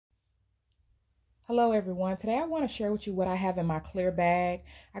Hello everyone. Today I want to share with you what I have in my clear bag.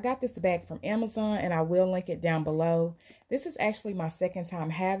 I got this bag from Amazon and I will link it down below. This is actually my second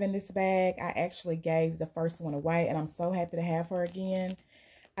time having this bag. I actually gave the first one away and I'm so happy to have her again.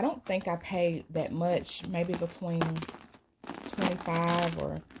 I don't think I paid that much, maybe between 25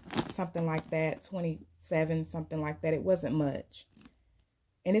 or something like that, 27, something like that. It wasn't much.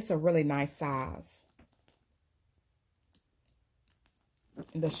 And it's a really nice size.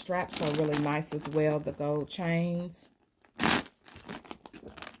 The straps are really nice as well, the gold chains.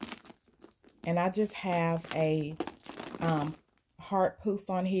 And I just have a heart poof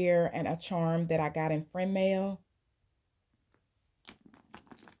on here and a charm that I got in friend mail.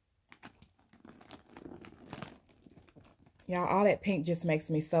 Y'all, all that pink just makes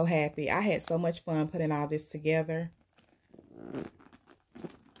me so happy. I had so much fun putting all this together.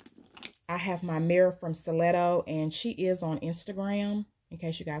 I have my mirror from Stiletto, and she is on Instagram, in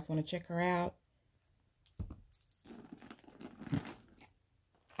case you guys want to check her out.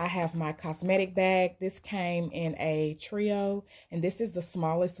 I have my cosmetic bag. This came in a trio, and this is the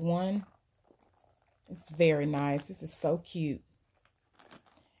smallest one. It's very nice. This is so cute.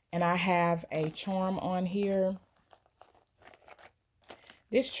 And I have a charm on here.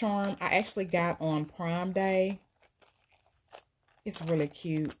 This charm I actually got on Prime Day. It's really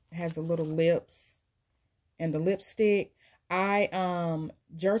cute. It has the little lips and the lipstick.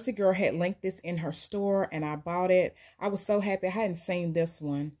 Jersey Girl had linked this in her store and I bought it. I was so happy. I hadn't seen this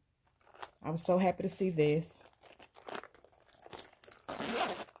one. I was so happy to see this.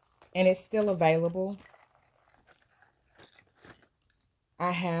 And it's still available.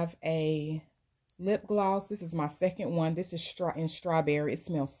 I have a lip gloss. This is my second one. This is in strawberry. It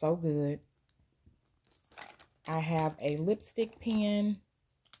smells so good. I have a lipstick pen.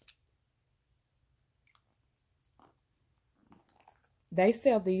 They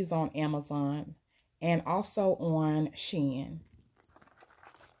sell these on Amazon and also on Shein.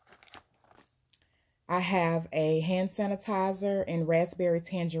 I have a hand sanitizer in raspberry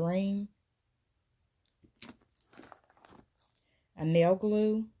tangerine. A nail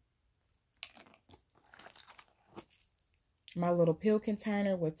glue. My little pill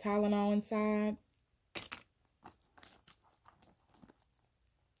container with Tylenol inside.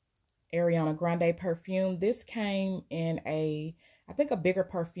 Ariana Grande perfume. This came in I think a bigger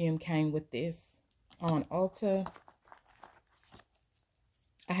perfume came with this on Ulta.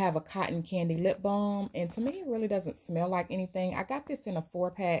 I have a cotton candy lip balm, and to me it really doesn't smell like anything. I got this in a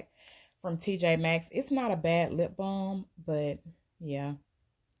 4-pack from TJ Maxx. It's not a bad lip balm, but yeah,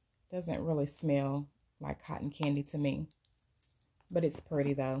 doesn't really smell like cotton candy to me. But it's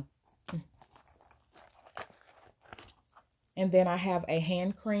pretty though. And then I have a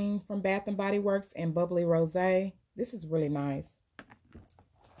hand cream from Bath & Body Works in Bubbly Rosé. This is really nice.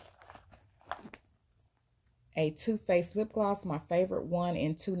 A Too Faced lip gloss, my favorite one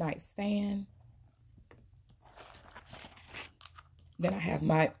in Two Night Stand. Then I have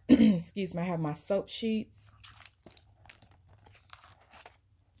my, excuse me, I have my soap sheets.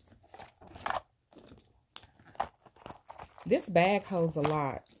 This bag holds a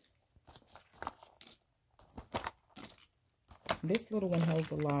lot. This little one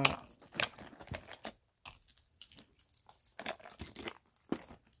holds a lot.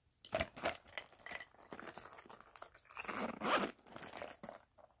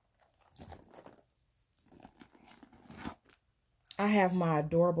 I have my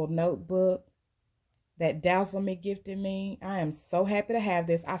adorable notebook that Dazzle Me gifted me. I am so happy to have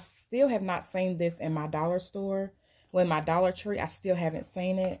this. I still have not seen this in my dollar store. Well, in my Dollar Tree, I still haven't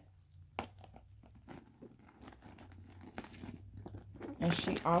seen it. And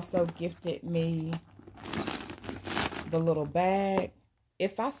she also gifted me the little bag.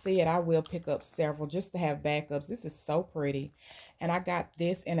 If I see it, I will pick up several just to have backups. This is so pretty. And I got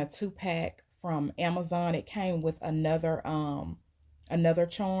this in a 2-pack from Amazon. It came with another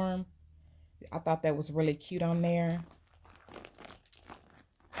charm. I thought that was really cute on there.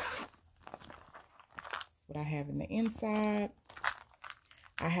 That's what I have in the inside.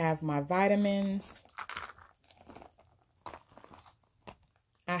 I have my vitamins.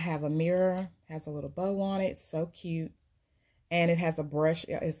 I have a mirror, has a little bow on it, so cute. And it has a brush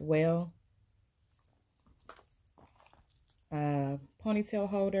as well. Ponytail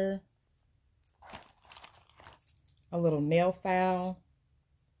holder. A little nail file.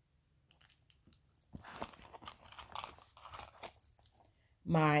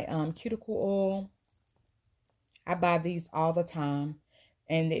 My cuticle oil. I buy these all the time.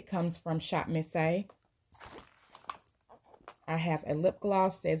 And it comes from Shop Miss A. I have a lip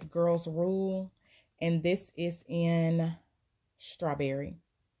gloss, says Girls Rule, and this is in strawberry.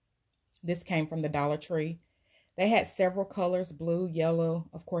 This came from the Dollar Tree. They had several colors, blue, yellow.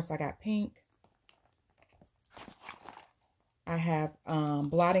 Of course, I got pink. I have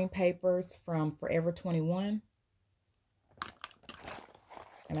blotting papers from Forever 21.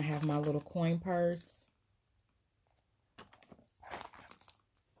 And I have my little coin purse.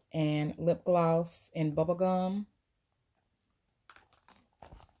 And lip gloss and bubble gum.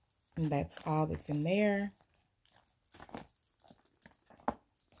 And that's all that's in there.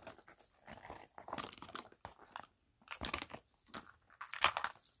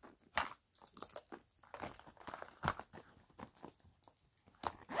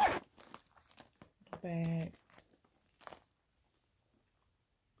 Bag.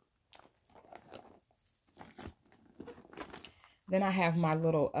 Then I have my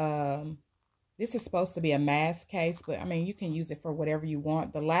little, this is supposed to be a mask case, but I mean, you can use it for whatever you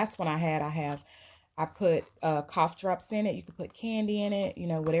want. The last one I put cough drops in it. You can put candy in it, you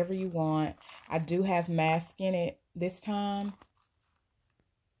know, whatever you want. I do have mask in it this time.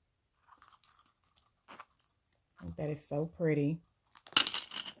 That is so pretty.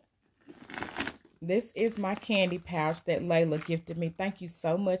 This is my candy pouch that Layla gifted me. Thank you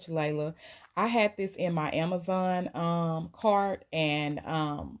so much, Layla. I had this in my Amazon cart, and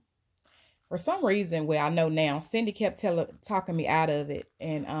for some reason, well, I know now, Cindy kept talking me out of it,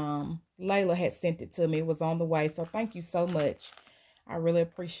 and Layla had sent it to me. It was on the way, so thank you so much. I really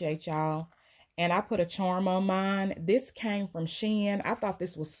appreciate y'all. And I put a charm on mine. This came from Shein. I thought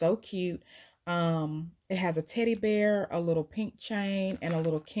this was so cute. It has a teddy bear, a little pink chain, and a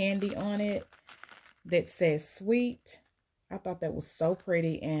little candy on it that says sweet. I thought that was so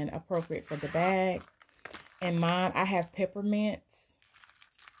pretty and appropriate for the bag. And mine, I have peppermints.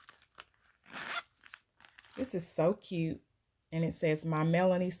 This is so cute. And it says My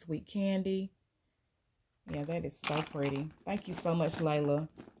Melanie Sweet Candy. Yeah, that is so pretty. Thank you so much, Layla.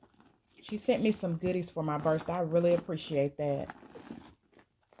 She sent me some goodies for my birthday. I really appreciate that.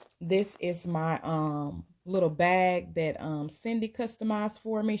 This is my little bag that Cindy customized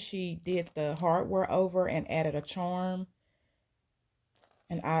for me. She did the hardware over and added a charm.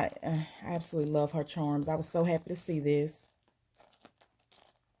 And I absolutely love her charms. I was so happy to see this.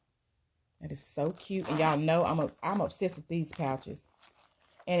 That is so cute. And y'all know I'm obsessed with these pouches.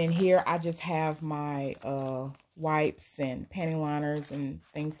 And in here, I just have my wipes and panty liners and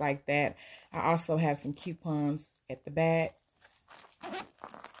things like that. I also have some coupons at the back.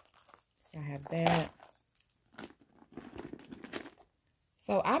 So I have that.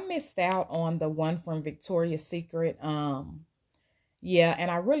 So I missed out on the one from Victoria's Secret. Yeah, and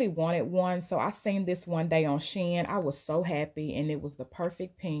I really wanted one. So I seen this one day on Shein. I was so happy, and it was the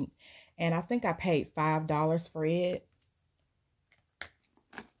perfect pink. And I think I paid $5 for it.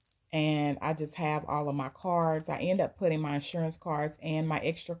 And I just have all of my cards. I end up putting my insurance cards and my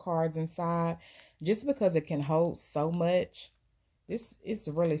extra cards inside just because it can hold so much. This is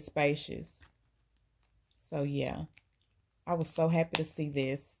really spacious. So yeah, I was so happy to see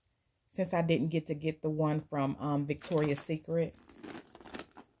this since I didn't get to get the one from Victoria's Secret.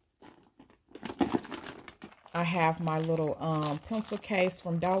 I have my little pencil case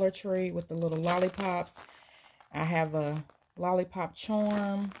from Dollar Tree with the little lollipops. I have a lollipop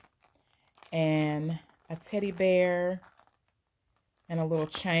charm and a teddy bear and a little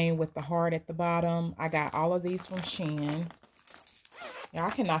chain with the heart at the bottom. I got all of these from Shein. Yeah, I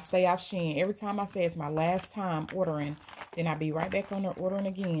cannot stay off Shein. Every time I say it's my last time ordering, then I'll be right back on there ordering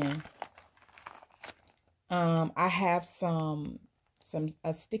again. I have some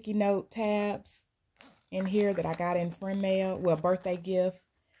sticky note tabs in here that I got in friend mail. Well, birthday gift.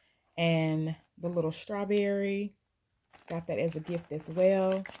 And the little strawberry. Got that as a gift as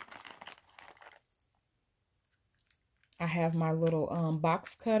well. I have my little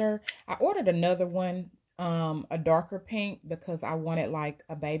box cutter. I ordered another one, a darker pink, because I wanted like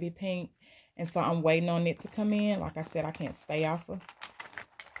a baby pink. And so I'm waiting on it to come in. Like I said, I can't stay off of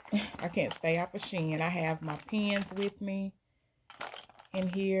Shein. I have my pens with me in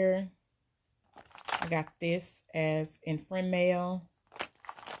here. I got this as in friend mail.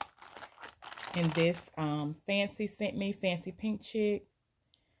 And this Fancy sent me, Fancy Pink Chick.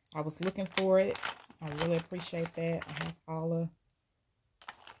 I was looking for it. I really appreciate that. I have all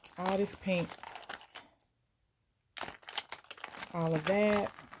this pink. All of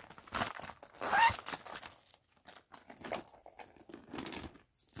that.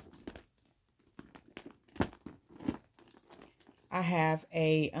 I have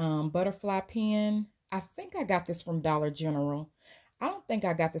a butterfly pen. I think I got this from Dollar General. I don't think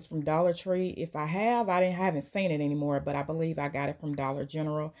I got this from Dollar Tree. If I have, I haven't seen it anymore, but I believe I got it from Dollar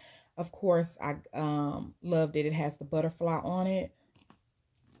General. Of course, I loved it. It has the butterfly on it.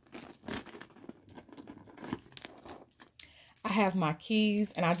 I have my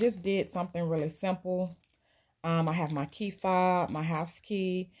keys, and I just did something really simple. I have my key fob, my house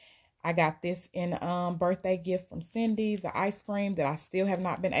key. I got this in birthday gift from Cindy, the ice cream that I still have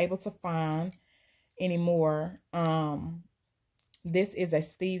not been able to find anymore. This is a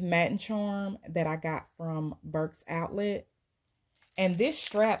Steve Madden charm that I got from Burke's Outlet. And this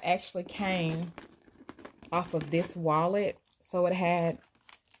strap actually came off of this wallet. So it had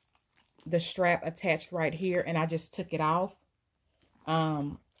the strap attached right here, and I just took it off.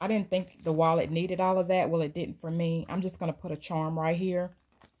 I didn't think the wallet needed all of that. Well, it didn't for me. I'm just going to put a charm right here.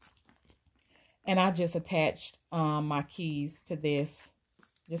 And I just attached my keys to this,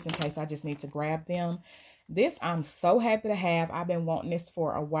 just in case I just need to grab them. This I'm so happy to have. I've been wanting this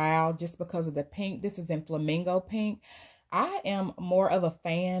for a while just because of the pink. This is in flamingo pink. I am more of a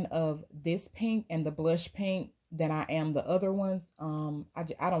fan of this pink and the blush pink than I am the other ones.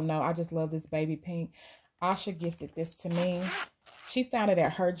 I don't know. I just love this baby pink. Asha gifted this to me. She found it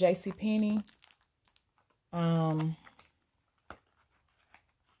at her JCPenney. I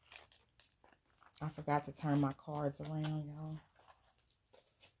forgot to turn my cards around, y'all.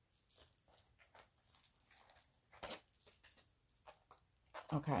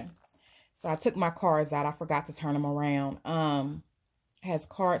 Okay. So I took my cards out. I forgot to turn them around. Has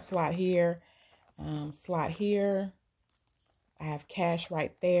card slot here. Slot here. I have cash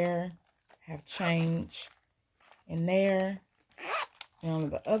right there. I have change in there. And on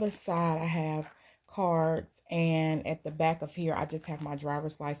the other side, I have cards. And at the back of here, I just have my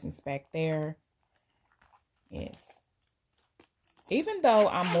driver's license back there. Yes. Even though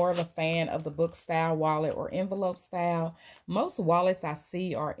I'm more of a fan of the book style wallet or envelope style, most wallets I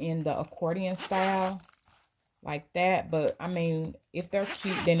see are in the accordion style like that. But I mean, if they're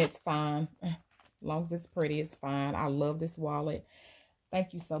cute, then it's fine. As long as it's pretty, it's fine. I love this wallet.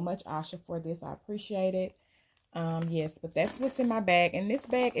 Thank you so much, Asha, for this. I appreciate it. Yes, but that's what's in my bag. And this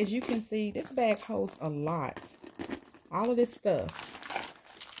bag, as you can see, this bag holds a lot. All of this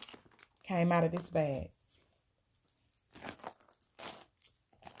stuff came out of this bag.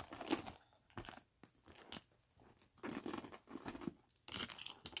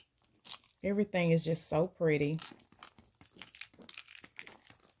 Everything is just so pretty.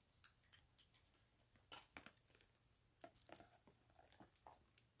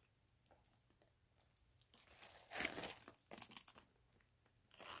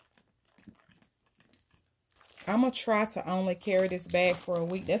 I'm going to try to only carry this bag for a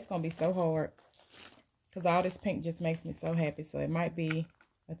week. That's going to be so hard. Because all this pink just makes me so happy. So it might be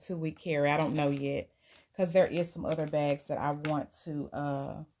a 2-week carry. I don't know yet. Because there is some other bags that I want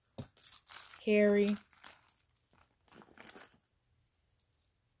to carry.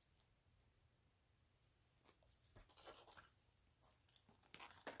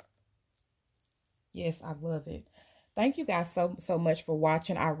 Yes, I love it. Thank you guys so much for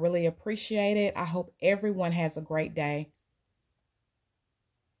watching. I really appreciate it. I hope everyone has a great day.